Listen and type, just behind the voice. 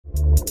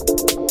All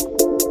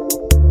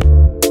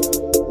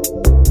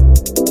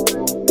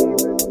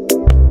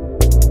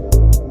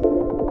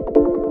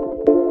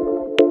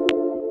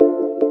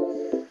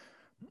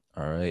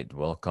right,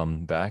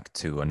 welcome back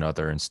to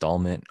another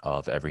installment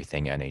of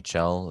Everything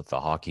NHL, the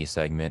hockey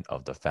segment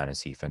of the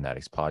Fantasy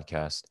Fanatics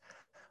podcast.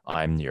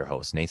 I'm your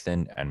host,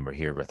 Nathan, and we're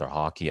here with our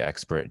hockey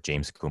expert,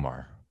 James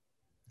Kumar.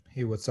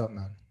 Hey, what's up,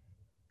 man?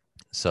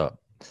 So,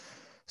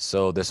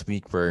 so this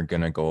week we're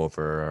going to go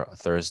over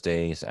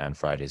Thursdays and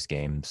Fridays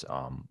games.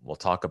 We'll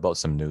talk about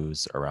some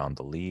news around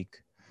the league,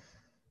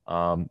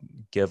 um,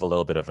 give a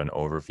little bit of an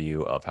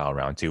overview of how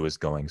round two is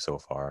going so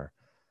far,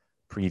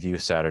 preview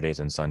Saturdays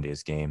and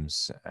Sundays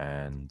games,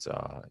 and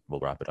we'll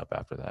wrap it up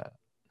after that.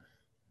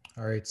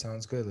 All right,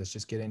 sounds good. Let's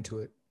just get into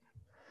it.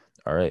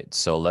 All right,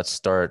 so let's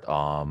start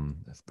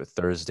with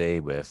Thursday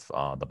with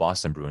the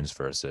Boston Bruins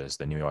versus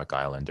the New York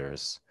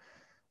Islanders.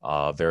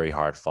 Very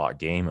hard fought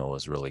game. It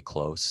was really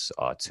close,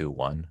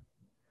 2-1.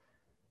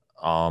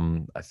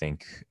 I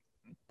think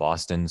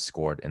Boston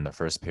scored in the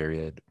first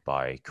period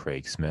by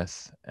Craig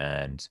Smith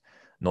and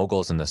no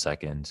goals in the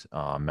second.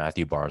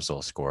 Matthew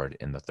Barzal scored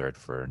in the third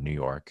for New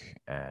York,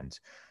 and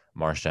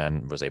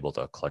Marchand was able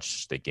to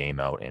clutch the game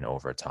out in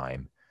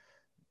overtime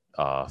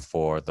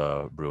for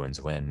the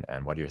Bruins win.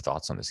 And what are your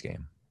thoughts on this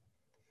game?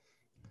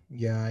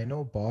 Yeah, I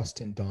know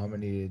Boston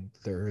dominated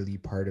the early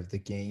part of the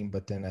game,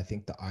 but then I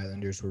think the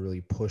Islanders were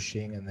really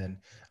pushing, and then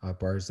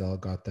Barzell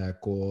got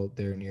that goal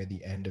there near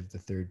the end of the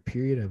third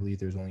period. I believe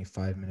there's only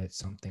 5 minutes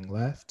something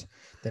left.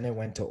 Then it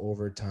went to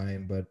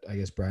overtime, but I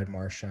guess Brad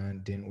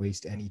Marchand didn't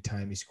waste any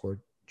time. He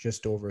scored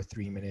just over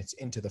 3 minutes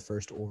into the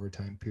first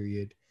overtime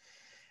period.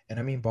 And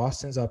I mean,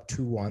 Boston's up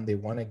 2-1. They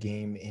won a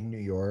game in New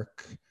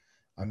York.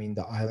 I mean,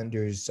 the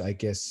Islanders, I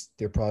guess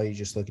they're probably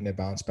just looking to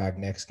bounce back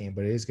next game,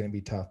 but it is going to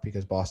be tough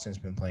because Boston's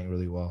been playing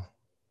really well.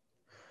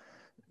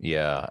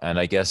 Yeah, and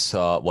I guess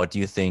what do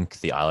you think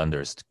the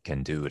Islanders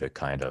can do to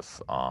kind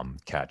of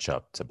catch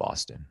up to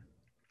Boston?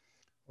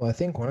 Well, I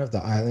think one of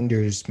the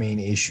Islanders' main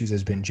issues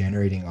has been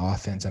generating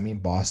offense. I mean,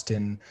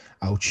 Boston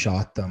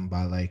outshot them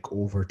by like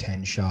over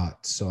 10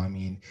 shots. So, I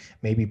mean,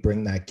 maybe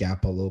bring that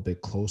gap a little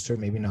bit closer,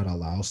 maybe not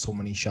allow so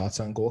many shots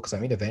on goal. Cause I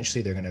mean,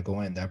 eventually they're going to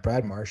go in. That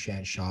Brad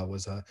Marchand shot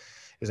was a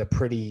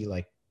pretty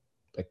like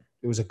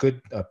it was a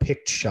good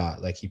picked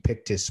shot. Like he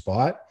picked his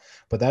spot,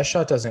 but that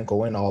shot doesn't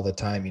go in all the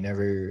time. You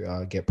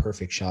never get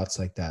perfect shots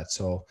like that.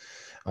 So,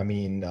 I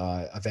mean,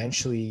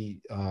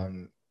 eventually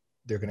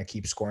they're going to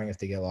keep scoring if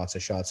they get lots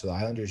of shots. So the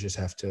Islanders just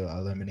have to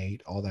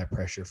eliminate all that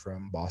pressure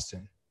from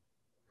Boston.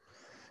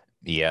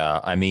 Yeah,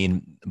 I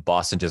mean,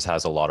 Boston just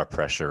has a lot of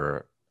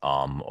pressure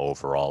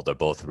overall. They're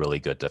both really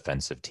good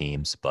defensive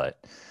teams,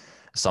 but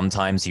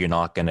sometimes you're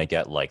not going to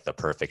get like the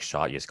perfect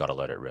shot. You just got to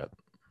let it rip.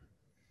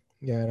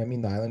 Yeah, and I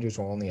mean the Islanders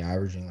were only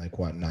averaging like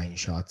what 9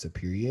 shots a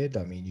period.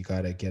 I mean you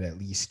got to get at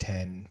least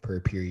 10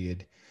 per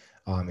period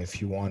if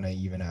you want to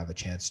even have a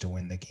chance to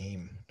win the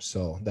game.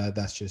 So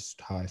that's just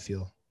how I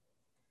feel.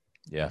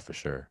 Yeah, for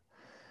sure.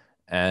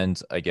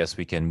 And I guess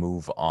we can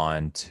move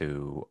on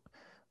to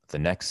the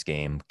next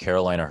game,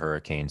 Carolina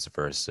Hurricanes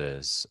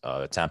versus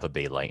the Tampa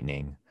Bay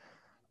Lightning.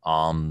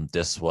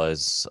 This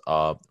was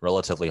a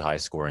relatively high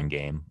scoring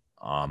game.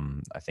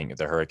 I think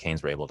the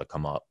Hurricanes were able to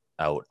come up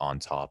out on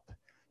top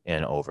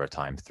in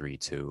overtime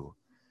 3-2.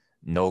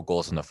 No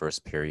goals in the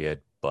first period,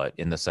 but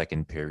in the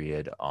second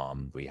period,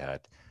 we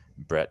had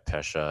Brett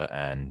Pesha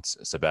and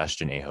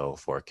Sebastian Aho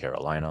for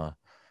Carolina,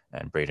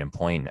 and Braden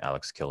Point and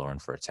Alex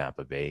Killorn for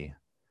Tampa Bay.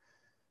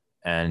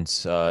 And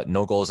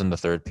no goals in the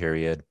third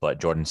period, but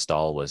Jordan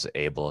Stahl was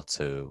able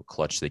to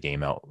clutch the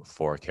game out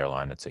for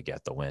Carolina to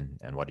get the win.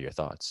 And what are your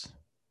thoughts?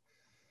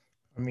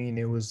 I mean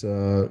it was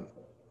a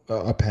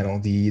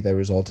penalty that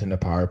resulted in a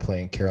power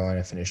play and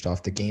Carolina finished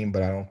off the game,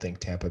 but I don't think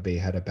Tampa Bay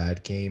had a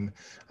bad game.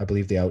 I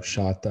believe they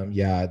outshot them.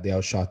 Yeah, they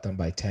outshot them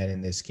by 10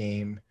 in this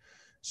game.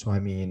 So I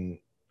mean,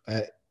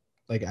 I,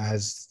 like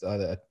as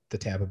the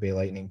Tampa Bay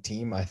Lightning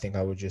team, I think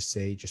I would just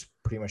say just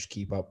pretty much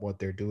keep up what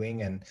they're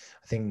doing, and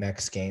I think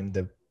next game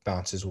the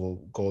bounces will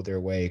go their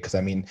way because I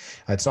mean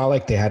it's not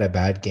like they had a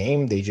bad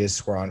game; they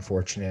just were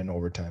unfortunate in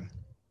overtime.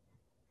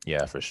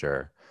 Yeah, for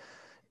sure.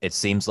 It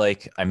seems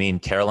like, I mean,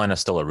 Carolina's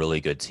still a really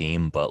good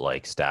team, but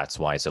like stats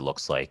wise, it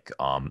looks like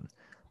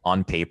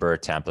on paper,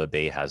 Tampa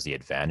Bay has the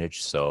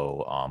advantage.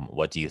 So,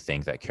 what do you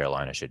think that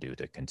Carolina should do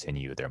to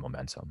continue their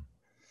momentum?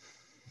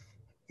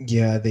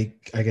 Yeah, they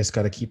I guess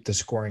got to keep the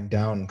scoring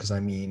down because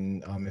I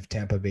mean, if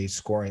Tampa Bay's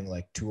scoring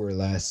like two or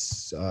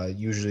less,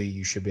 usually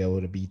you should be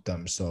able to beat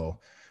them. So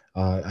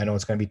I know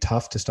it's going to be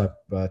tough to stop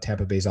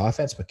Tampa Bay's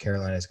offense, but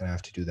Carolina is going to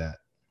have to do that.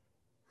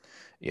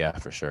 Yeah,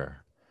 for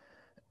sure.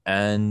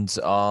 And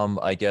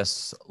I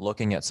guess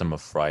looking at some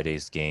of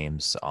Friday's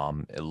games,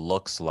 it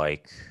looks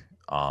like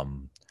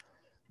um,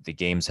 the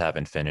games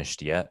haven't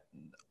finished yet.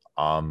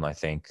 I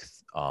think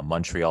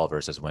Montreal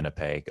versus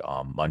Winnipeg.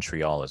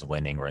 Montreal is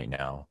winning right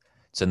now.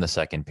 It's in the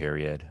second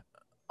period.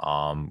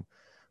 Um,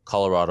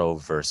 Colorado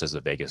versus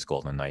the Vegas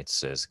Golden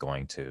Knights is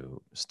going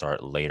to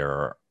start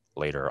later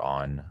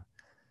on.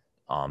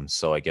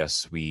 So I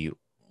guess we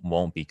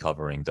won't be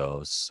covering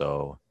those.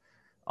 So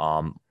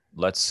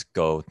let's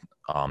go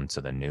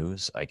to the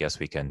news. I guess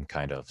we can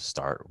kind of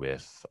start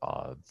with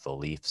the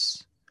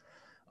Leafs.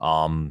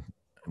 Um,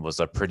 it was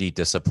a pretty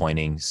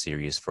disappointing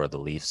series for the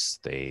Leafs.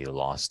 They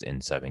lost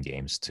in 7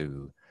 games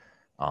to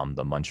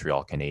the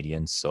Montreal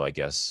Canadiens. So I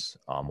guess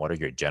what are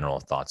your general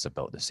thoughts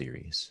about the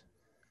series?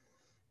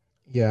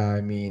 Yeah,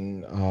 I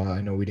mean,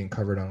 I know we didn't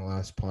cover it on the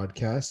last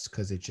podcast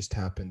because it just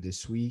happened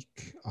this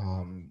week.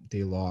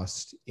 They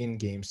lost in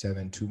Game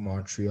 7 to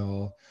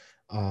Montreal.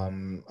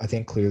 I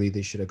think clearly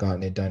they should have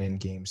gotten it done in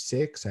Game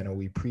 6. I know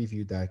we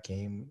previewed that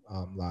game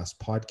last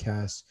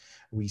podcast.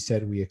 We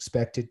said we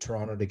expected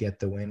Toronto to get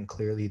the win.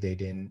 Clearly they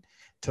didn't.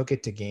 Took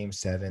it to Game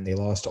 7. They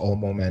lost all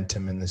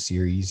momentum in the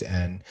series,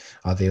 and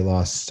they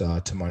lost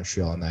to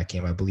Montreal in that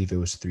game. I believe it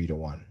was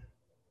 3-1.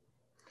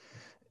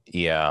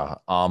 Yeah,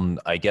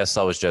 I guess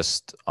I was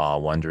just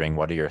wondering,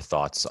 what are your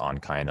thoughts on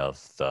kind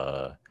of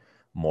the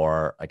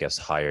more, I guess,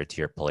 higher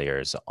tier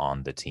players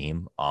on the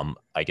team?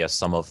 I guess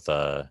some of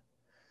the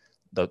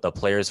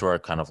players who are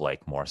kind of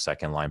like more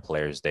second line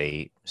players,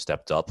 they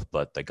stepped up,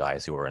 but the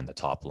guys who were in the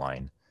top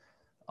line,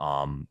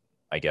 um,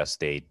 I guess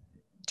they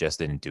just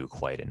didn't do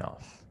quite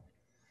enough.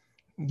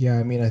 Yeah,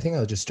 I mean, I think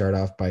I'll just start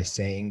off by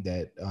saying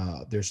that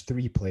there's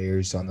three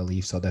players on the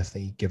Leafs I'll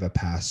definitely give a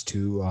pass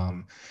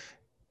to.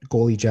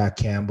 Goalie Jack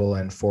Campbell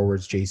and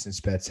forwards Jason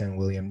Spezza and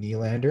William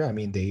Nylander. I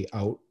mean, they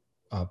out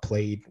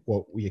played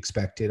what we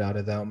expected out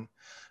of them.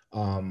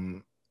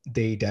 Um,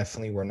 they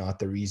definitely were not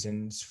the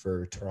reasons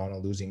for Toronto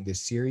losing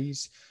this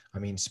series. I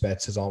mean,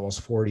 Spetz is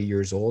almost 40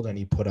 years old and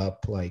he put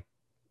up like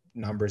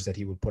numbers that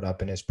he would put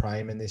up in his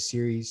prime in this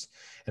series.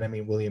 And I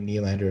mean, William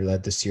Nylander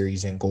led the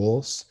series in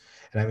goals.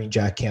 And I mean,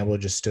 Jack Campbell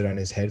just stood on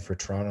his head for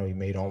Toronto. He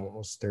made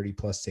almost 30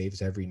 plus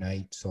saves every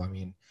night. So, I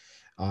mean,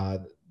 uh,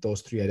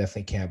 those three I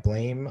definitely can't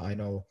blame. I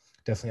know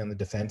definitely on the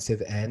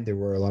defensive end, there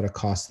were a lot of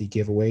costly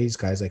giveaways.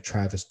 Guys like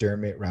Travis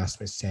Dermott,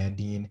 Rasmus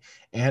Sandin,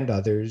 and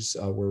others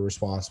were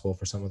responsible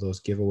for some of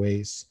those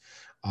giveaways.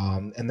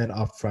 And then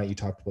up front, you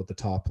talked about the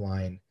top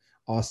line.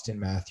 Austin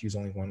Matthews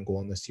only 1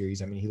 goal in the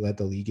series. I mean, he led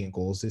the league in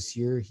goals this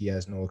year. He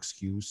has no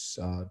excuse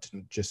to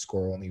just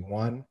score only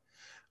one.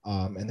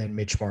 And then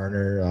Mitch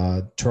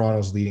Marner,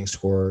 Toronto's leading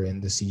scorer in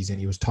the season.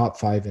 He was top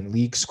 5 in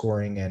league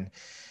scoring, and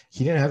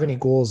he didn't have any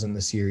goals in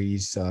the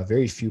series,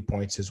 very few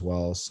points as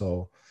well.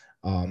 So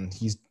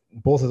he's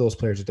both of those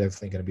players are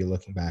definitely going to be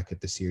looking back at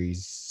the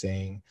series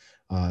saying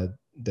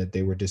that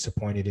they were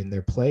disappointed in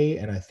their play.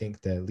 And I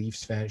think that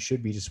Leafs fans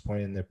should be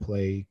disappointed in their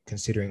play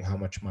considering how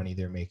much money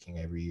they're making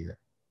every year.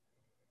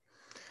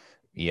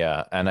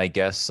 Yeah, and I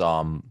guess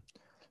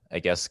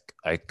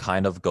it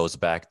kind of goes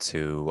back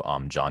to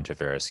John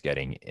Tavares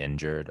getting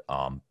injured.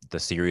 The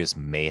series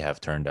may have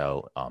turned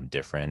out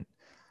different.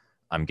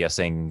 I'm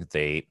guessing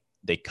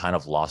they kind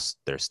of lost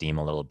their steam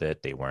a little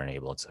bit. They weren't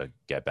able to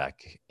get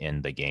back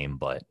in the game,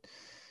 but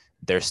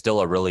they're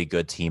still a really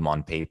good team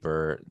on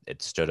paper.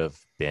 It should have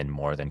been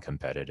more than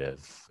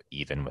competitive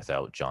even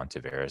without John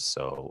Tavares.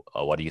 So,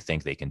 what do you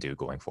think they can do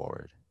going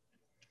forward?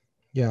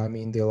 Yeah, I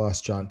mean they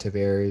lost John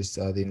Tavares.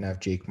 They didn't have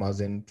Jake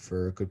Muzzin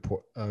for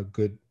a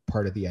good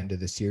part of the end of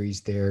the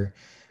series there.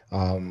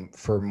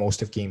 For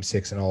most of Game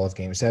 6 and all of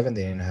Game 7,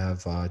 they didn't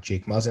have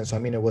Jake Muzzin. So I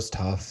mean it was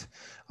tough.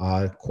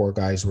 Core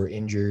guys were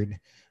injured.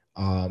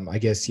 I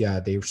guess yeah,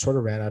 they sort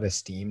of ran out of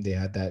steam. They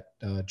had that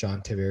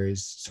John Tavares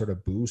sort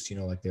of boost,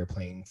 like they're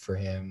playing for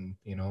him,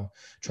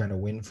 trying to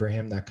win for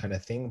him, that kind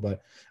of thing.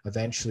 But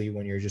eventually,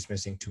 when you're just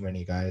missing too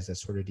many guys, that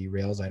sort of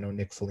derails. I know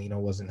Nick Foligno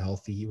wasn't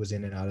healthy; he was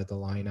in and out of the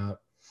lineup.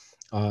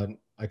 Uh,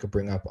 I could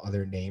bring up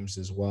other names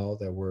as well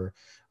that were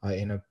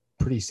in a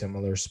pretty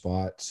similar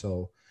spot.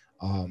 So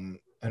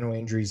I know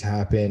injuries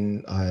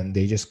happen and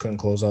they just couldn't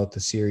close out the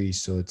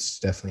series. So it's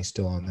definitely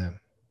still on them.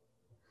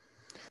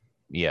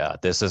 Yeah,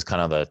 this is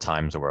kind of the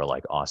times where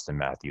like Austin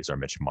Matthews or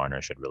Mitch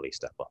Marner should really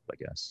step up, I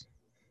guess.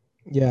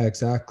 Yeah,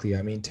 exactly.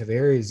 I mean,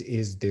 Tavares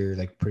is their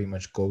like pretty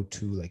much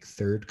go-to like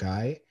third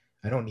guy.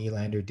 I know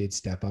Nylander did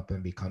step up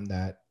and become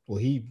that. Well,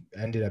 he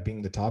ended up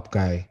being the top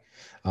guy.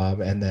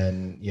 And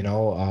then,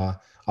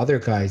 other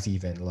guys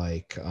even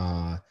like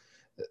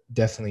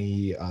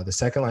definitely the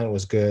second line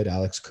was good.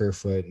 Alex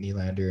Kerfoot,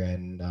 Nylander,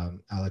 and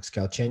Alex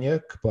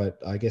Galchenyuk. But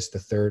I guess the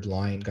third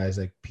line, guys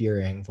like Pierre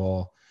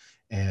Engvall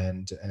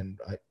and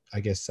I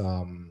guess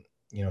some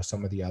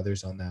of the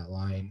others on that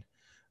line.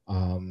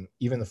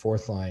 Even the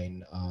fourth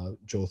line,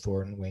 Joe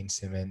Thornton, Wayne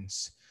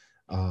Simmons,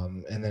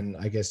 and then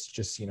I guess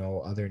just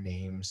other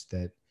names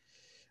that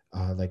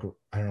like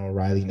I don't know,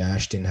 Riley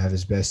Nash didn't have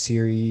his best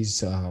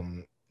series.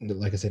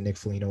 Like I said, Nick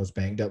Foligno was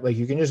banged up. Like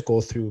you can just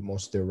go through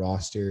most of their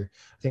roster.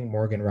 I think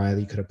Morgan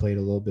Riley could have played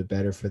a little bit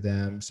better for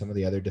them. Some of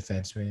the other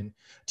defensemen,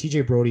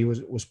 TJ Brody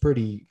was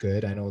pretty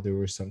good. I know there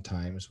were some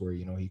times where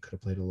he could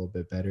have played a little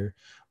bit better,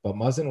 but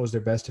Muzzin was their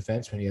best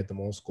defenseman. He had the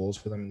most goals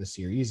for them in the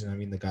series, and I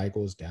mean the guy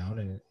goes down,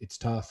 and it's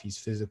tough. He's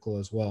physical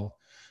as well.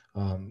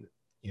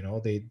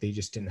 They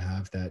just didn't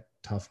have that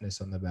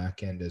toughness on the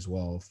back end as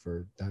well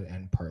for that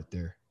end part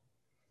there.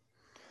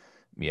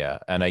 Yeah,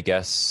 and I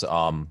guess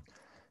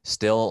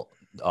still,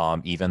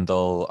 even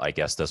though I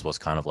guess this was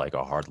kind of like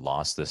a hard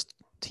loss, this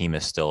team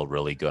is still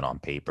really good on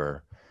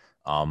paper.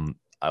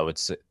 I would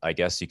say, I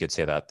guess you could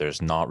say that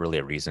there's not really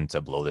a reason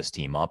to blow this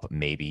team up.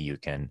 Maybe you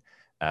can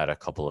add a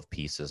couple of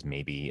pieces,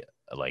 maybe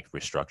like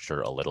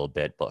restructure a little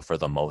bit, but for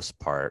the most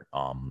part,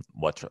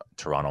 what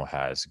Toronto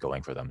has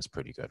going for them is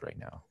pretty good right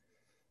now.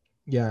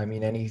 Yeah, I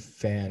mean, any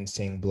fan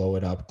saying blow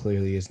it up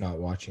clearly is not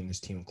watching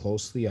this team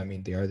closely. I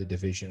mean, they are the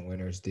division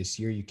winners this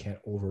year. You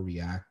can't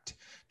overreact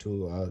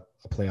to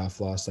a playoff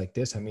loss like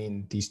this. I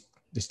mean,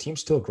 this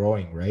team's still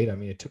growing, right? I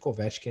mean, it took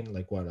Ovechkin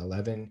like what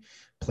 11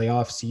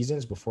 playoff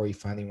seasons before he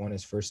finally won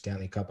his first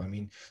Stanley Cup. I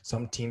mean,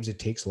 some teams it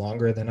takes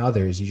longer than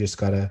others. You just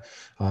gotta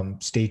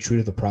stay true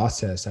to the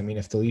process. I mean,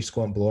 if the Leafs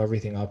go and blow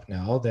everything up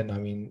now, then I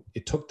mean,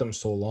 it took them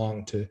so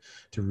long to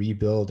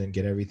rebuild and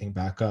get everything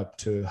back up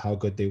to how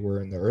good they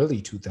were in the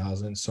early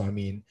 2000s. So I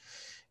mean,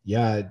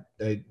 yeah,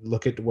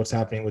 look at what's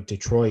happening with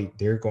Detroit.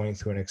 They're going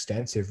through an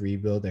extensive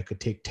rebuild that could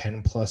take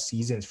 10 plus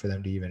seasons for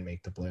them to even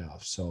make the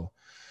playoffs. So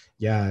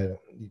yeah,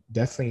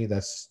 definitely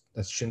that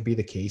shouldn't be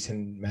the case,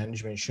 and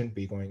management shouldn't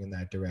be going in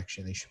that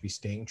direction. They should be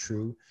staying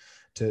true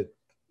to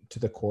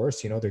the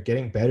course. You know, they're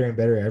getting better and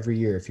better every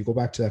year. If you go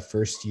back to that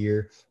first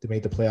year they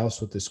made the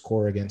playoffs with the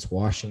score against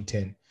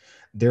Washington,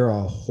 they're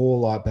a whole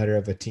lot better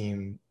of a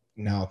team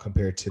now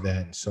compared to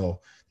then. So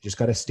you just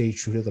got to stay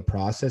true to the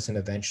process, and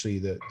eventually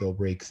they'll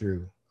break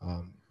through.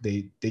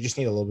 They just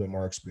need a little bit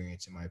more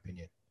experience, in my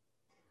opinion.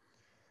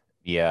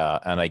 Yeah,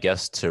 and I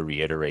guess to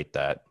reiterate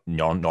that,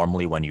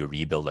 normally when you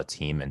rebuild a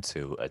team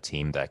into a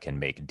team that can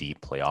make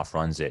deep playoff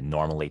runs, it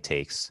normally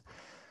takes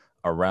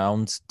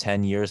around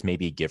 10 years,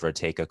 maybe give or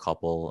take a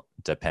couple,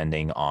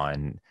 depending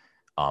on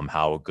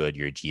how good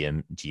your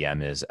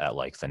GM is at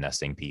like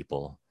finessing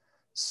people.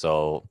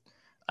 So,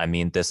 I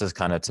mean, this is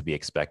kind of to be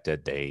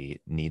expected. They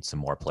need some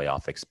more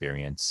playoff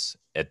experience.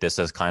 This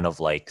is kind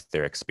of like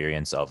their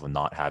experience of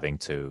not having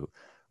to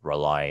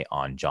rely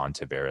on John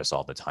Tavares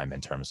all the time in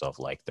terms of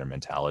like their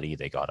mentality.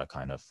 They got to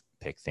kind of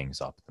pick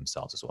things up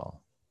themselves as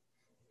well.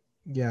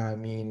 Yeah, I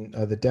mean,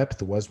 the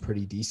depth was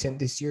pretty decent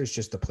this year. It's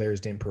just the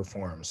players didn't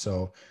perform.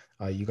 So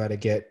you got to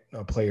get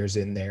players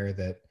in there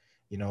that,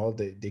 you know,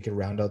 they can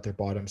round out their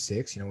bottom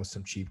six, you know, with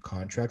some cheap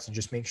contracts, and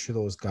just make sure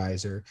those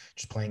guys are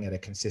just playing at a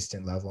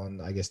consistent level.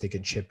 And I guess they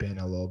can chip in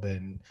a little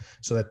bit. And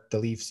so that the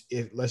Leafs,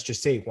 if let's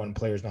just say one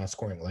player's not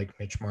scoring, like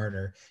Mitch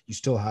Marner, you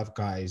still have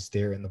guys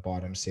there in the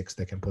bottom six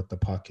that can put the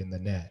puck in the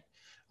net.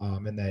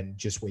 And then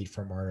just wait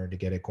for Marner to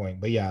get it going.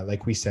 But yeah,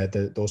 like we said,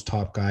 those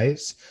top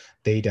guys,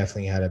 they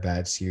definitely had a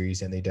bad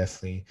series, and they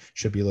definitely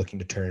should be looking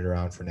to turn it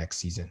around for next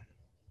season.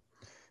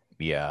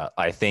 Yeah,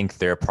 I think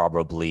they're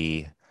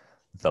probably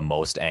the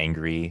most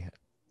angry.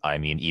 I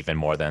mean, even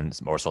more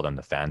so than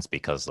the fans,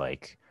 because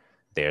like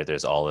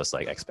there's all this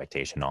like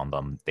expectation on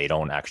them. They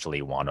don't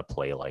actually want to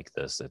play like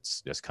this.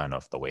 It's just kind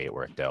of the way it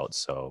worked out.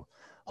 So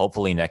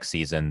hopefully next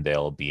season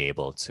they'll be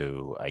able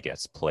to, I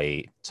guess,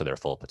 play to their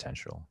full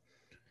potential.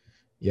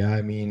 Yeah,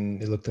 I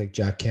mean, it looked like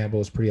Jack Campbell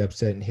was pretty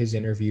upset in his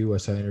interview. I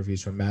saw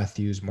interviews from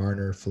Matthews,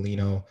 Marner,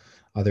 Felino,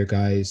 other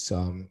guys,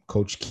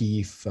 Coach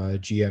Keefe,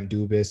 GM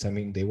Dubas. I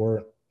mean, they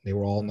were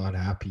all not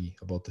happy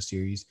about the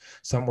series.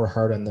 Some were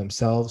hard on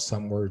themselves,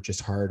 some were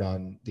just hard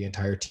on the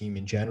entire team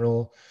in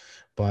general.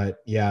 But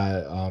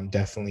yeah,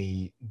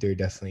 definitely there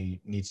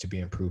definitely needs to be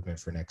improvement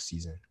for next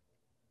season.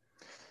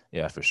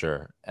 Yeah, for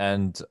sure.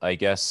 And I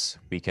guess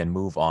we can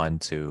move on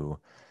to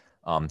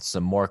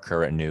some more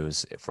current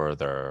news for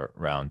the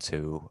round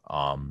two.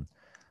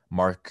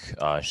 Mark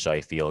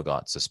Scheifele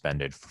got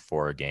suspended for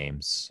 4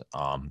 games.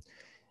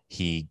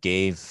 He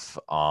gave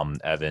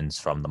Evans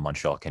from the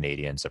Montreal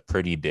Canadiens a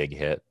pretty big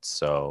hit.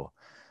 So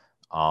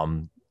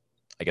um,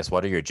 I guess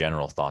what are your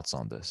general thoughts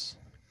on this?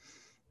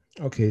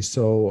 Okay,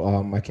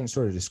 so I can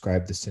sort of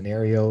describe the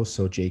scenario.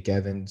 So Jake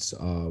Evans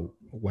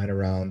went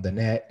around the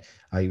net.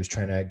 He was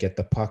trying to get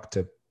the puck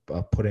to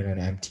put in an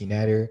empty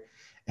netter,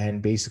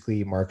 and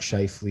basically Mark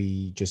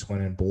Scheifele just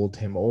went and bowled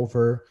him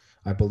over.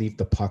 I believe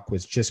the puck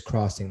was just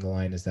crossing the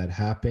line as that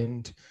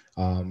happened.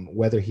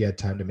 Whether he had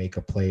time to make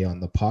a play on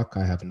the puck,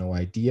 I have no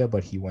idea,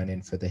 but he went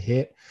in for the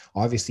hit.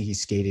 Obviously, he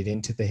skated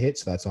into the hit,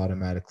 so that's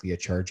automatically a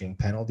charging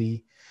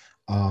penalty.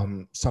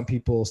 Some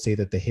people say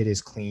that the hit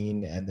is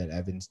clean and that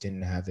Evans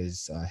didn't have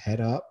his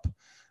head up.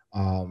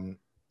 Um,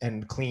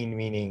 and clean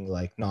meaning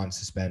like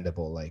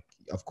non-suspendable. Like,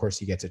 of course,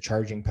 he gets a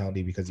charging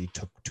penalty because he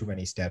took too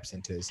many steps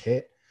into his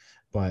hit,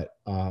 but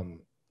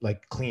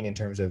like clean in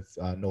terms of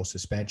no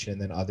suspension. And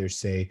then others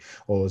say,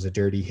 oh, it was a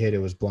dirty hit, it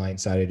was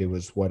blindsided, it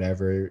was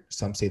whatever.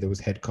 Some say there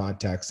was head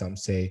contact. Some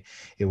say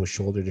it was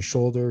shoulder to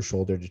shoulder,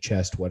 shoulder to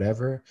chest,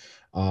 whatever.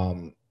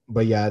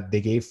 But yeah,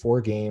 they gave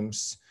 4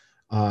 games.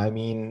 I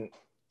mean,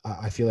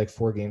 I feel like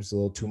 4 games is a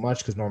little too much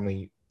because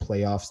normally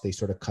playoffs they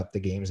sort of cut the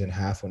games in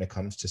half when it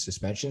comes to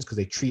suspensions because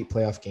they treat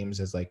playoff games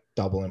as like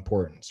double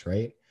importance,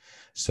 right?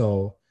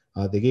 So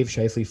they gave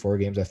Shifley 4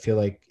 games. I feel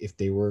like if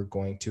they were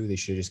going to, they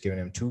should have just given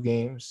him 2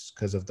 games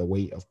because of the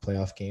weight of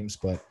playoff games.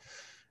 But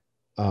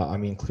I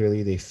mean,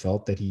 clearly they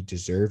felt that he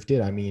deserved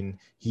it. I mean,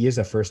 he is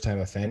a first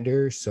time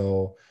offender,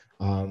 so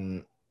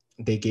um,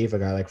 they gave a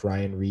guy like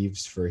Ryan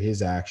Reeves for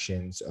his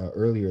actions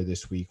earlier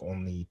this week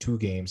only 2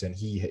 games, and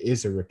he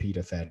is a repeat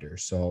offender.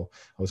 So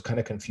I was kind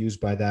of confused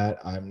by that.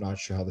 I'm not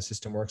sure how the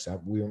system works. I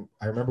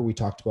remember we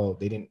talked about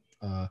they didn't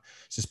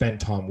suspend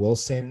Tom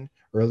Wilson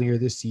earlier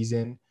this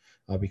season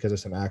because of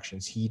some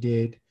actions he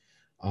did.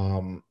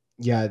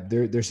 Yeah,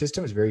 their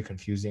system is very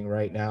confusing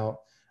right now.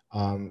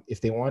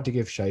 If they wanted to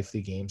give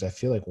Shifley games, I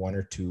feel like 1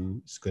 or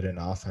 2 is good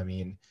enough. I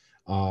mean,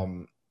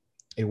 um,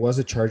 it was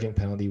a charging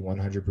penalty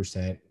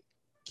 100%.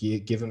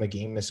 Give him a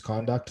game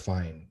misconduct,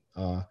 fine.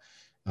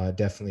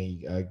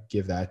 Definitely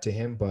give that to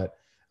him. But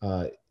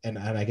and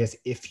I guess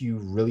if you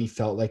really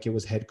felt like it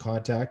was head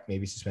contact,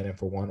 maybe suspend him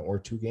for 1 or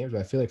 2 games.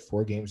 But I feel like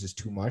 4 games is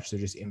too much. They're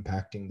just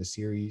impacting the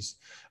series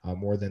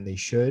more than they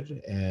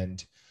should.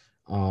 And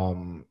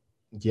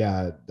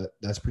yeah,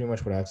 that's pretty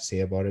much what I have to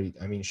say about it.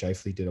 I mean,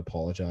 Shifley did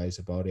apologize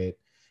about it.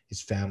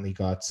 His family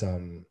got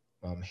some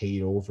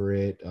hate over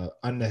it,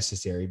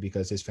 unnecessary,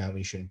 because his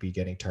family shouldn't be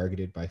getting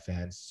targeted by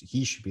fans.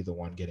 He should be the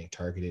one getting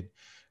targeted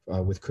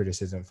with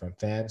criticism from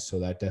fans. So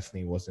that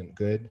definitely wasn't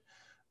good.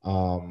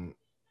 Um,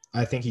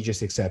 I think he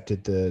just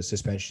accepted the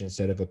suspension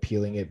instead of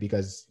appealing it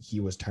because he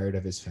was tired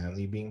of his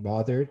family being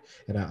bothered.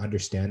 And I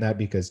understand that,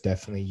 because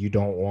definitely you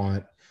don't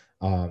want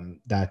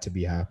that to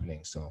be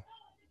happening. So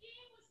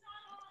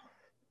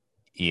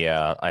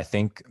Yeah, I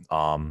think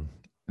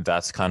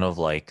that's kind of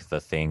like the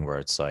thing where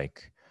it's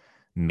like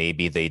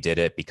maybe they did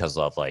it because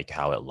of like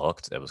how it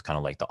looked. It was kind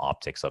of like the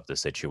optics of the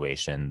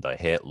situation. The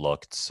hit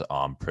looked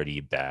pretty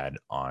bad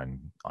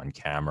on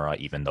camera,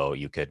 even though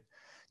you could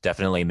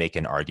definitely make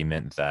an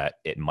argument that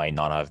it might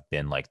not have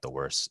been like the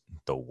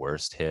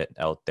worst hit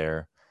out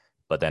there.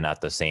 But then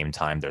at the same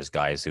time, there's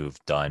guys who've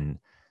done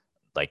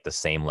like the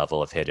same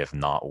level of hit, if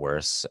not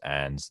worse,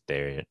 and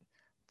they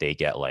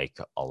get like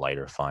a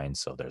lighter fine.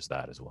 So there's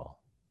that as well.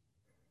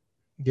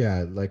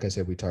 yeah, like I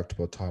said, we talked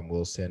about Tom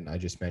Wilson. I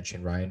just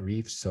mentioned Ryan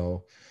Reeves.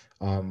 So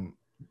um,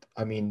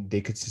 I mean,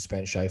 they could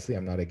suspend Shifley.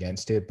 I'm not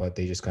against it, but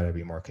they just got to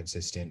be more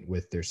consistent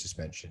with their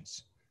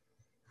suspensions.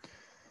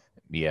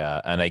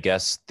 Yeah, and I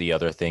guess the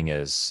other thing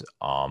is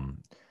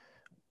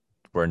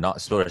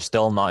we're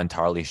still not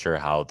entirely sure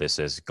how this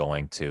is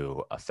going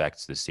to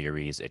affect the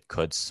series. It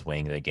could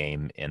swing the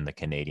game in the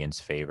Canadians'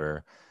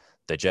 favor.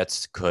 The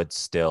Jets could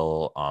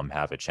still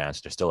have a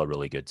chance. They're still a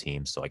really good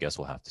team, so I guess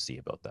we'll have to see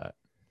about that.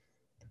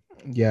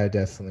 Yeah,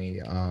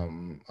 definitely.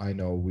 I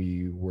know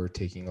we were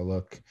taking a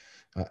look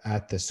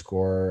at the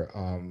score.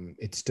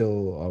 It's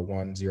still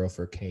 1-0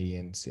 for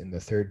Canadians in the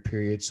third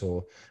period.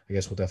 So I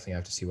guess we'll definitely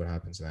have to see what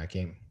happens in that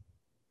game.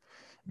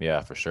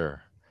 Yeah, for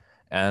sure.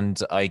 And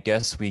I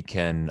guess we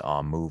can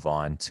move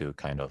on to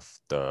kind of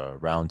the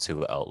round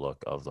 2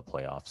 outlook of the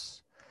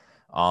playoffs.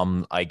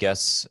 I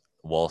guess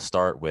we'll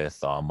start with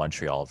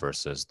Montreal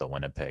versus the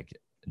Winnipeg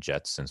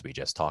Jets since we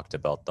just talked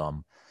about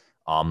them.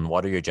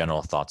 What are your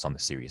general thoughts on the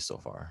series so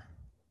far?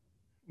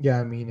 Yeah,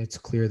 I mean, it's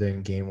clear that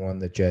in game one,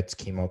 the Jets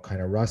came out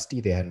kind of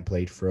rusty. They hadn't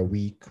played for a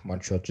week.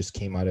 Montreal just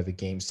came out of a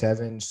game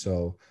seven.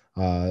 So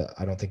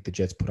I don't think the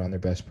Jets put on their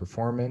best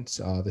performance.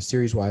 The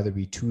series will either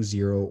be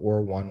 2-0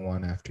 or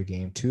 1-1 after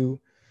game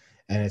two.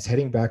 And it's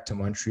heading back to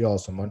Montreal.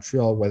 So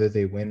Montreal, whether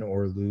they win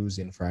or lose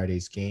in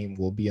Friday's game,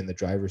 will be in the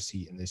driver's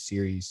seat in this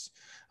series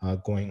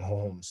going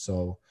home.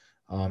 So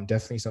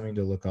definitely something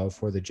to look out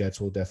for. The Jets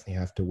will definitely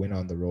have to win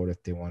on the road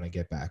if they want to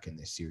get back in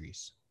this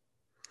series.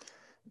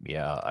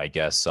 Yeah, I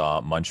guess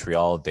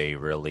Montreal,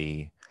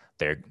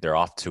 they're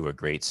off to a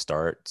great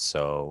start.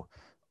 So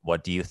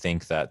what do you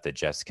think that the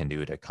Jets can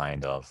do to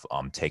kind of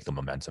take the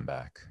momentum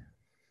back?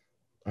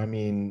 I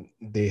mean,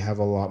 they have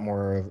a lot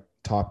more of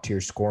top tier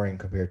scoring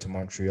compared to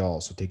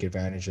Montreal. So take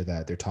advantage of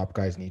that. Their top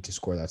guys need to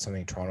score. That's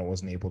something Toronto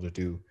wasn't able to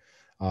do.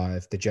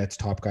 If the Jets'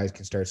 top guys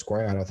can start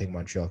scoring, I don't think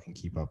Montreal can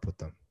keep up with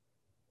them.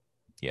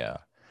 Yeah.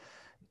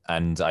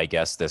 And I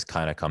guess this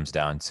kind of comes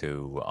down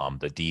to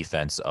the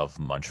defense of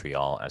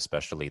Montreal,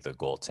 especially the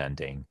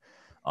goaltending.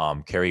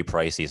 Carey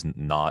Price is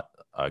not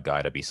a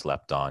guy to be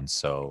slept on.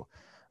 So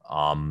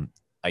um,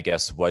 I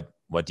guess what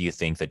do you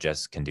think the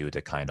Jets can do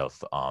to kind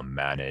of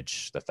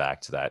manage the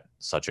fact that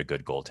such a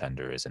good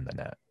goaltender is in the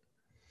net?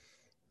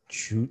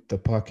 Shoot the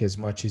puck as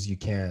much as you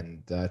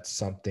can. That's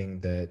something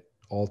that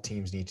all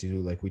teams need to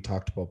do. Like we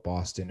talked about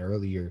Boston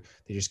earlier,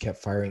 they just kept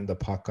firing the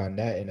puck on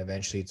net, and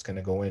eventually it's going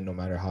to go in no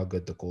matter how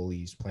good the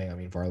goalie is playing. I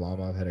mean,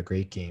 Varlamov had a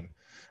great game,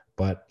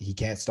 but he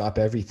can't stop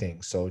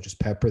everything. So just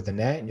pepper the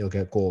net and you'll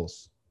get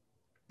goals.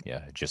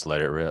 Yeah, just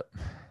let it rip.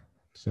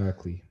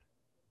 Exactly.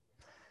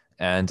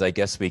 And I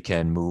guess we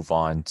can move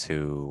on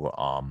to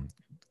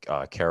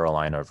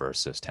Carolina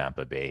versus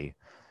Tampa Bay.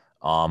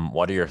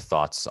 What are your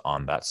thoughts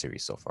on that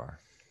series so far?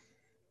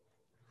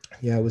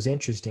 Yeah, it was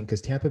interesting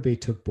because Tampa Bay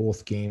took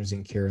both games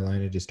in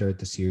Carolina to start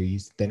the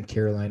series. Then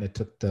Carolina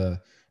took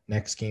the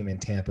next game in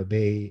Tampa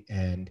Bay.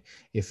 And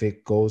if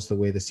it goes the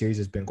way the series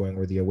has been going,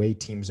 where the away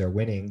teams are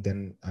winning,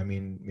 then I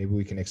mean, maybe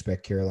we can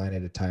expect Carolina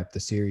to tie up the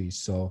series.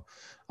 So,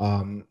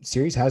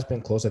 series has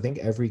been close. I think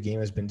every game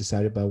has been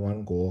decided by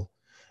one goal.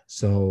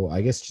 So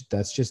I guess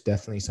that's just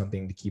definitely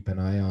something to keep an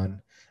eye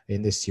on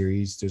in this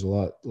series. There's a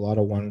lot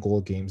of one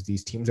goal games.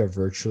 These teams are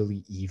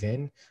virtually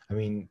even. I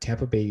mean,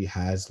 Tampa Bay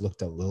has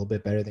looked a little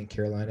bit better than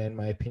Carolina in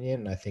my opinion,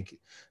 and I think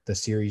the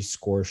series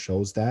score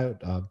shows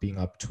that, being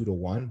up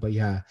 2-1. But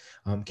yeah,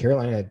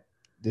 Carolina,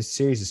 this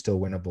series is still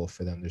winnable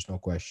for them. There's no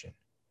question.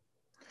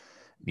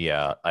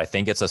 Yeah, I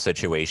think it's a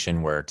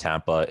situation where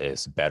Tampa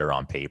is better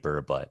on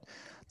paper, but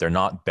they're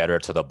not better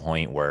to the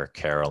point where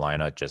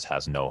Carolina just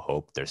has no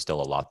hope. There's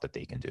still a lot that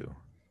they can do.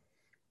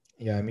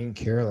 Yeah, I mean,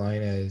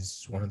 Carolina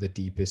is one of the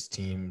deepest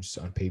teams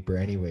on paper,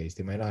 anyways.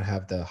 They might not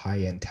have the high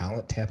end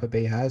talent Tampa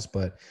Bay has,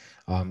 but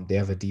they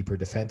have a deeper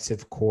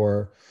defensive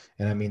core.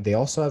 And I mean, they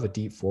also have a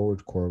deep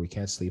forward core. We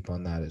can't sleep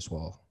on that as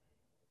well.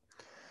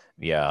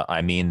 Yeah,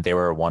 I mean, they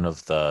were one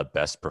of the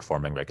best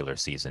performing regular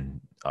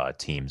season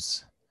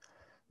teams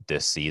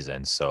this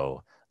season.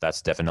 So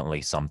that's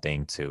definitely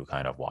something to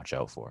kind of watch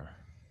out for.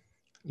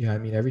 Yeah, I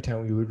mean, every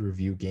time we would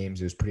review games,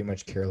 it was pretty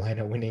much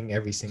Carolina winning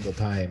every single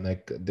time.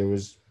 Like, there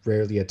was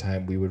rarely a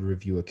time we would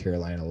review a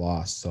Carolina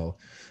loss. So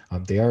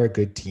they are a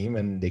good team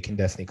and they can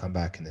definitely come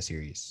back in the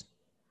series.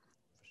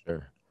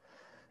 Sure.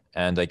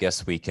 And I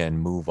guess we can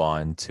move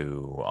on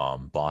to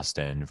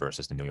Boston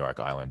versus the New York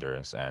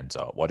Islanders. And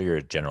what are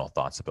your general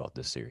thoughts about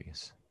this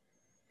series?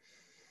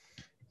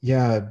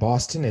 Yeah,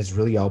 Boston has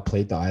really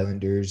outplayed the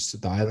Islanders.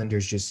 The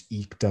Islanders just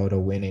eked out a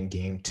win in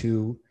game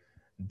two.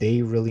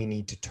 They really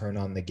need to turn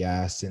on the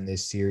gas in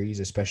this series,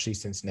 especially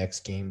since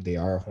next game they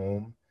are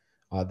home.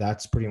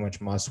 That's pretty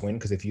much must win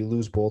because if you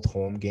lose both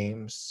home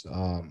games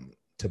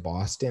to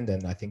Boston,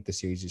 then I think the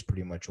series is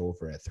pretty much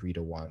over at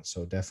 3-1.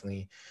 So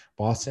definitely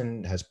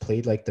Boston has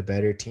played like the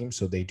better team,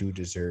 so they do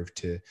deserve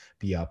to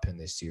be up in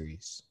this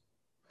series.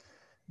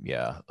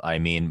 Yeah, I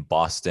mean,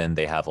 Boston,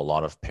 they have a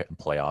lot of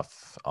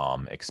playoff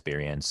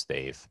experience.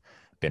 They've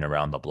been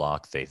around the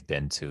block. They've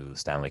been to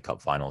Stanley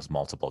Cup finals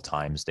multiple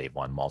times. They've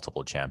won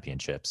multiple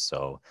championships.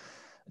 So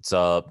it's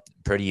a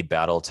pretty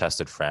battle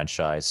tested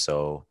franchise.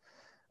 So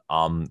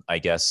I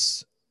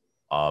guess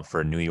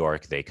for New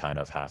York, they kind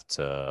of have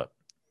to,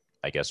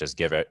 I guess, just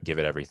give it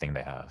everything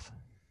they have.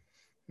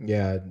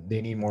 Yeah,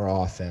 they need more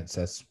offense.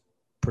 That's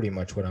pretty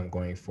much what I'm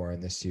going for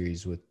in this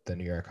series with the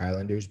New York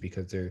Islanders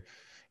because they're,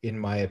 in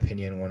my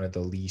opinion, one of the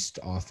least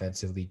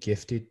offensively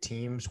gifted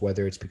teams,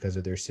 whether it's because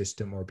of their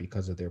system or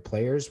because of their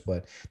players,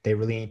 but they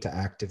really need to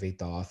activate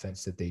the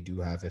offense that they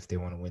do have if they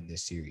want to win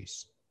this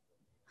series.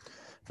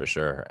 For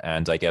sure.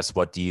 And I guess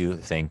what do you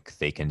think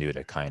they can do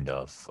to kind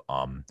of,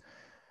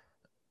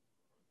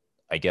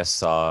 I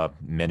guess,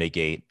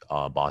 mitigate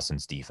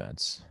Boston's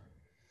defense?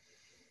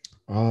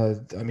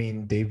 I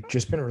mean, they've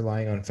just been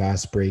relying on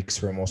fast breaks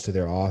for most of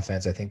their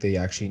offense. I think they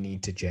actually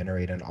need to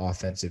generate an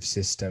offensive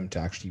system to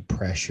actually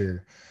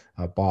pressure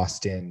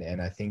Boston, and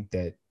I think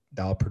that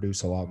that'll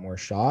produce a lot more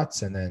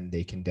shots, and then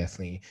they can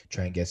definitely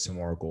try and get some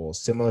more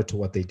goals, similar to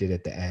what they did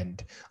at the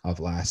end of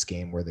last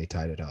game where they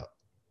tied it up.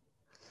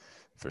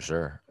 For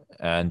sure.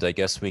 And I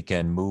guess we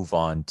can move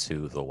on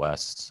to the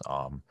West.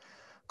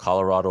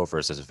 Colorado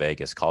versus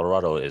Vegas.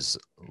 Colorado is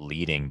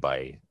leading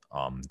by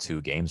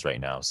 2 games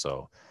right now.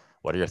 So,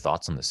 what are your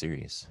thoughts on the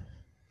series?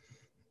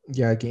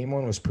 Yeah, game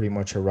one was pretty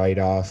much a write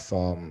off.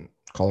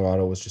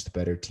 Colorado was just a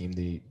better team.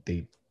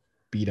 They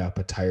beat up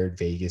a tired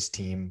Vegas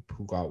team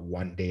who got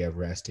 1 day of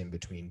rest in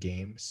between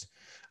games.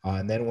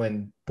 And then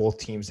when both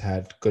teams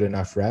had good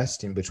enough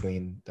rest in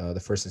between the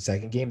first and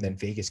second game, then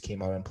Vegas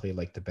came out and played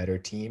like the better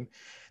team.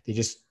 They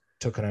just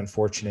took an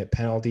unfortunate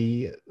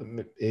penalty.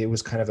 It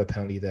was kind of a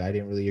penalty that I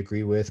didn't really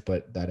agree with,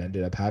 but that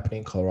ended up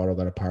happening. Colorado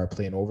got a power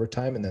play in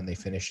overtime, and then they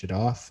finished it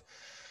off.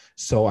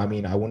 So, I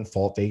mean, I wouldn't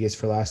fault Vegas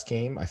for last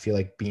game. I feel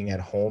like being at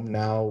home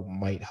now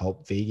might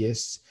help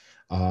Vegas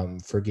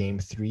for game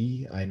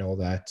three. I know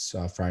that's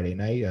Friday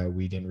night.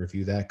 We didn't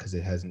review that because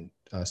it hasn't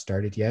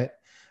started yet.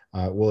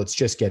 Well, it's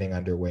just getting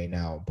underway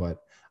now. But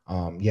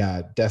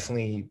yeah,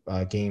 definitely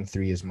game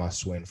three is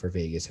must win for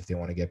Vegas if they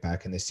want to get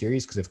back in this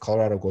series. Because if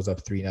Colorado goes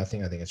up 3-0, I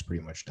think it's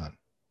pretty much done.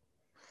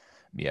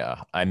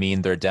 Yeah, I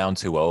mean, they're down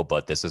 2-0,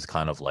 but this is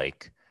kind of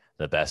like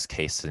the best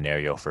case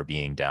scenario for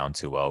being down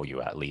 2-0.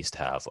 You at least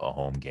have a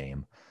home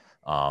game.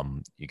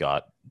 You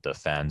got the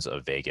fans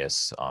of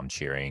Vegas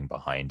cheering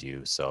behind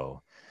you.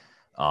 So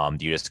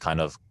you just kind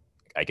of,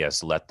 I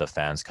guess, let the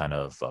fans kind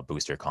of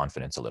boost your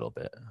confidence a little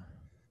bit.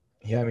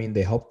 Yeah, I mean,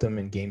 they helped them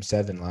in game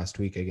seven last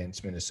week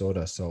against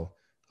Minnesota. So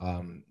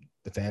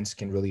the fans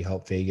can really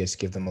help Vegas,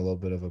 give them a little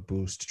bit of a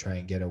boost to try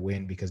and get a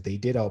win because they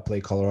did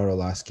outplay Colorado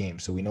last game.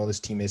 So we know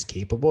this team is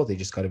capable. They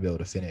just got to be able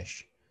to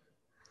finish.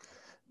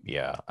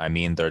 Yeah, I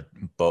mean, they're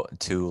both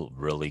two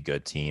really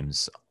good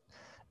teams.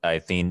 I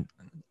think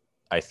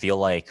I feel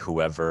like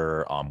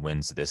whoever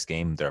wins this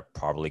game, they're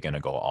probably going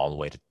to go all the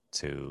way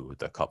to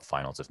the Cup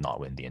Finals, if not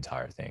win the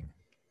entire thing.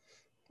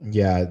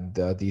 Yeah,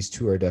 these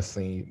two are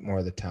definitely more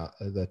of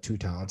the two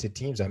talented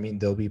teams. I mean,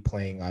 they'll be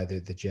playing either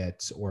the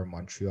Jets or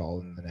Montreal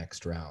in the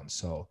next round.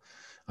 So,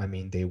 I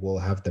mean, they will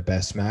have the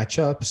best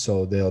matchup.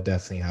 So they'll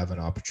definitely have an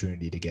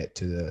opportunity to get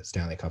to the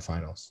Stanley Cup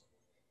Finals.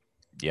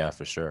 Yeah,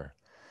 for sure.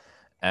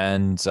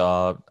 And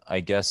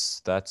I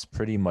guess that's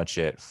pretty much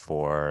it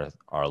for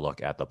our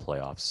look at the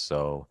playoffs.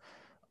 So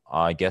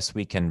I guess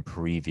we can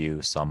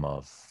preview some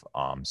of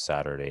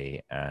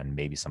Saturday and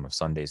maybe some of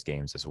Sunday's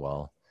games as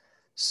well.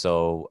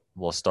 So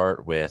we'll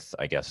start with,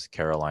 I guess,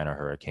 Carolina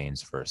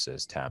Hurricanes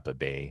versus Tampa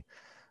Bay.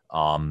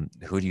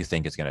 Who do you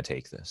think is going to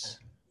take this?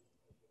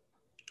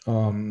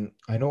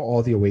 I know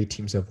all the away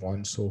teams have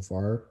won so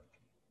far,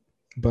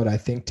 but I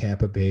think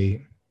Tampa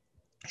Bay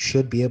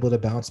should be able to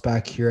bounce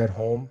back here at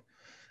home.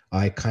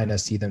 I kind of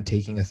see them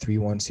taking a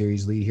 3-1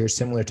 series lead here,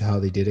 similar to how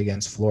they did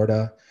against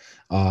Florida.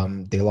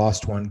 They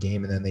lost one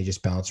game and then they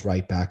just bounced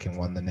right back and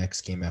won the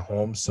next game at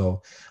home.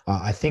 So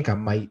I think I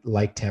might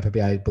like Tampa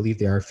Bay. I believe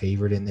they are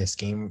favored in this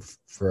game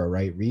for a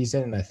right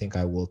reason. And I think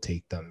I will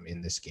take them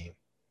in this game.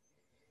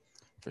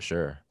 For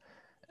sure.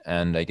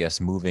 And I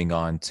guess moving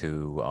on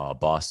to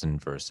Boston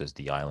versus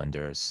the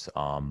Islanders.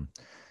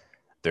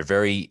 They're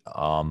very,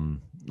 I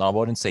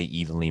wouldn't say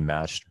evenly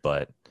matched,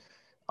 but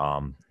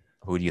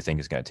who do you think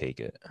is going to take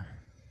it?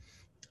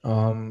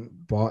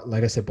 But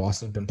like I said,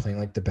 Boston's been playing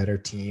like the better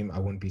team. I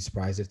wouldn't be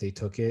surprised if they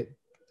took it.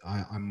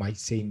 I might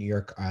say New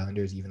York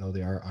Islanders, even though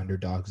they are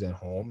underdogs at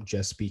home,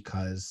 just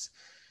because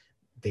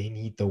they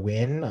need the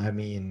win. I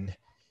mean,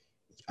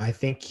 I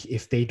think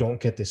if they don't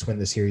get this win,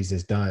 the series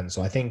is done.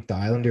 So I think the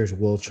Islanders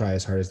will try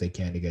as hard as they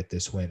can to get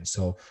this win.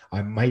 So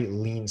I might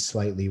lean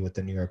slightly with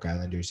the New York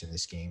Islanders in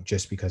this game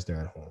just because they're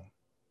at home.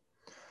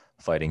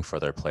 Fighting for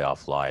their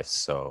playoff lives.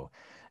 So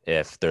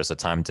if there's a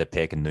time to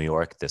pick in New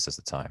York, this is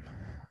the time.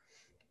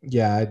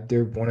 Yeah,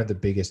 they're one of the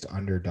biggest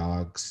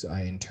underdogs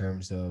in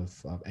terms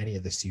of any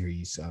of the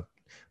series.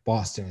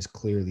 Boston is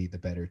clearly the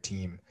better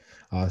team.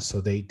 So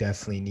they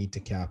definitely need to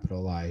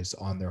capitalize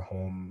on their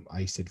home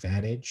ice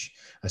advantage,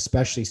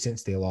 especially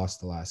since they lost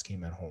the last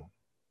game at home.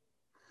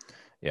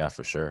 Yeah,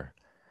 for sure.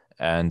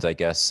 And I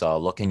guess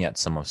looking at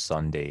some of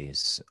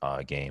Sunday's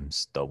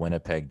games, the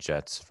Winnipeg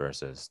Jets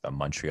versus the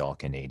Montreal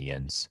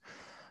Canadiens,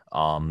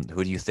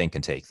 who do you think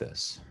can take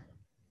this?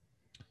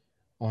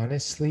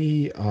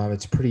 Honestly,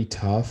 it's pretty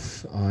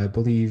tough. I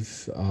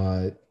believe,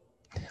 I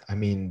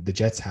mean, the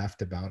Jets have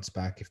to bounce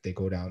back if they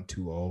go down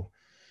 2-0.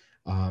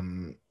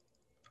 Um,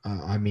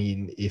 I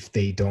mean, if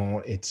they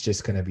don't, it's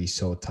just going to be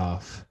so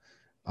tough.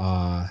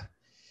 Uh,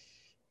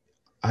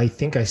 I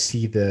think I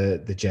see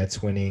the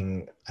Jets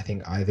winning. I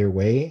think either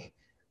way,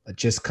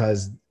 just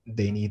because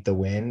they need the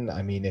win.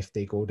 I mean, if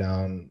they go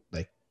down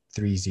like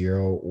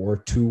 3-0 or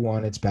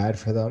 2-1, it's bad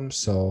for them.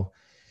 So,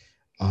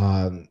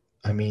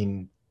 I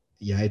mean,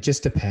 yeah, it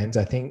just depends.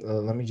 I think.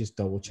 Let me just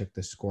double check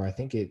the score. I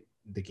think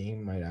the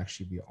game might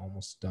actually be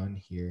almost done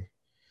here.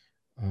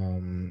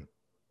 Um,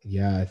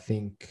 yeah, I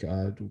think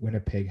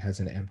Winnipeg has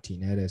an empty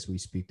net as we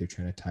speak. They're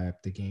trying to tie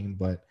up the game,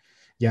 but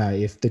yeah,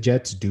 if the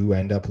Jets do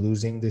end up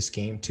losing this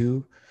game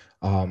too,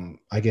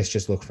 I guess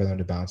just look for them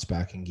to bounce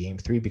back in game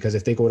three because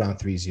if they go down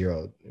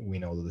 3-0, we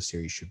know that the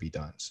series should be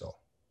done. So,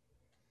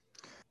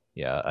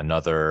 Yeah,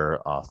 another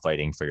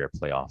fighting for your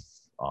playoff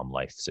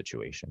life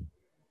situation.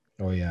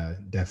 oh yeah,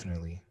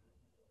 definitely.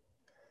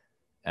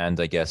 And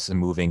I guess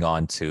moving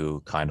on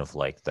to kind of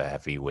like the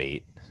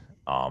heavyweight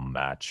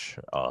match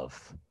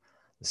of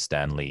the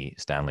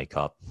Stanley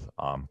Cup,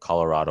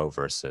 Colorado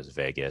versus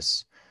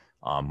Vegas.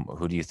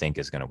 Who do you think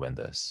is going to win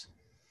this?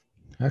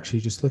 Actually,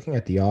 just looking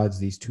at the odds,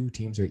 these two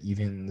teams are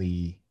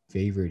evenly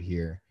favored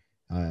here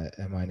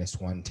at minus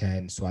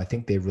 110. So I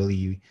think they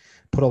really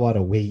put a lot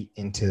of weight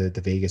into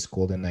the Vegas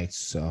Golden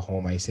Knights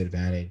home ice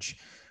advantage.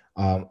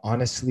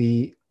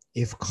 Honestly,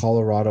 if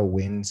Colorado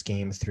wins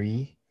game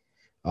three,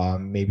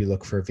 maybe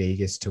look for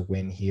Vegas to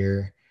win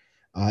here.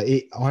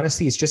 It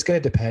honestly, it's just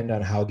going to depend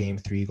on how game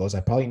three goes. I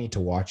probably need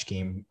to watch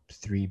game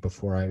three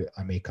before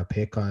I make a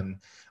pick on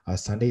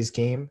Sunday's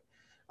game.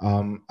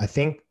 I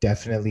think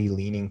definitely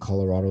leaning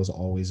Colorado is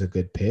always a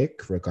good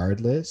pick,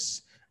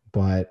 regardless.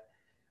 But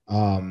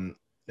um,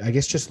 I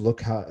guess just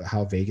look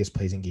how Vegas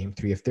plays in game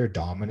three. If they're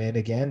dominant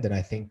again, then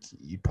I think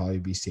you'd probably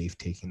be safe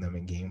taking them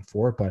in game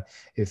four. But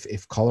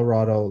if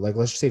Colorado, like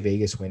let's just say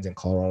Vegas wins and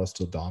Colorado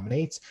still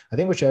dominates, I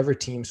think whichever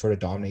team sort of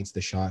dominates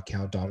the shot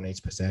count, dominates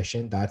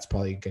possession, that's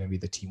probably going to be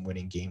the team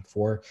winning game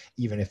four,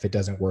 even if it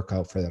doesn't work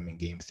out for them in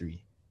game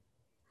three.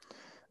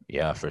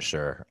 Yeah, for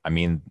sure. I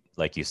mean,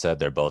 like you said,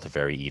 they're both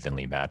very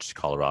evenly matched.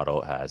 Colorado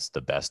has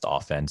the best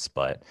offense,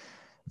 but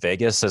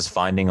Vegas is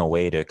finding a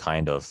way to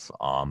kind of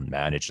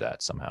manage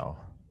that somehow.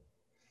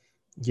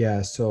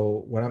 Yeah,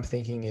 so what I'm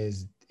thinking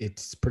is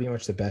it's pretty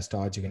much the best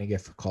odds you're going to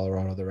get for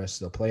Colorado the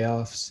rest of the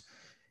playoffs.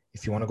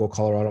 If you want to go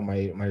Colorado,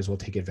 might as well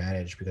take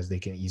advantage because they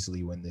can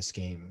easily win this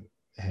game,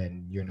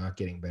 and you're not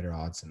getting better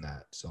odds than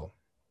that. So,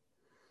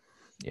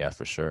 Yeah,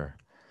 for sure.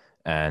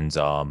 And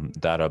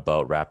that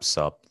about wraps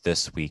up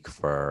this week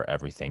for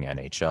everything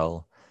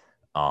NHL.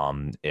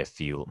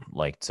 If you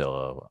like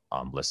to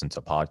listen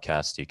to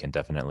podcasts, you can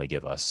definitely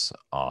give us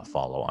a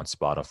follow on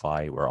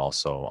Spotify. We're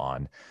also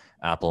on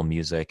Apple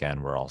Music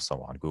and we're also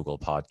on Google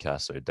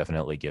Podcasts. So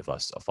definitely give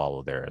us a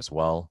follow there as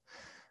well.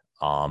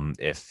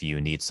 If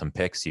you need some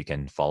picks, you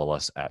can follow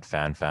us at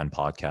FanFan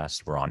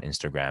Podcast. We're on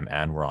Instagram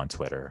and we're on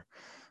Twitter.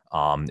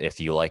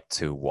 If you like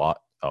to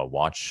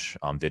watch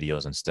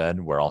videos instead,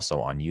 we're also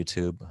on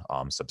YouTube.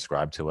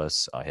 Subscribe to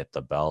us, hit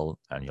the bell,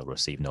 and you'll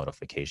receive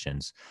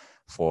notifications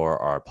for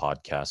our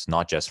podcast,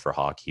 not just for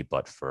hockey,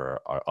 but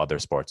for our other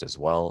sports as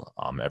well,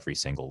 every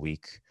single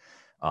week.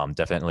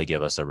 Definitely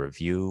give us a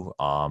review.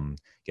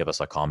 Give us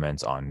a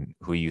comment on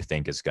who you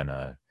think is going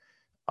to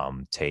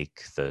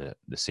take the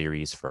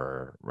series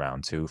for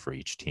round 2 for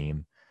each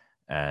team.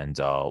 And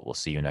we'll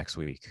see you next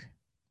week.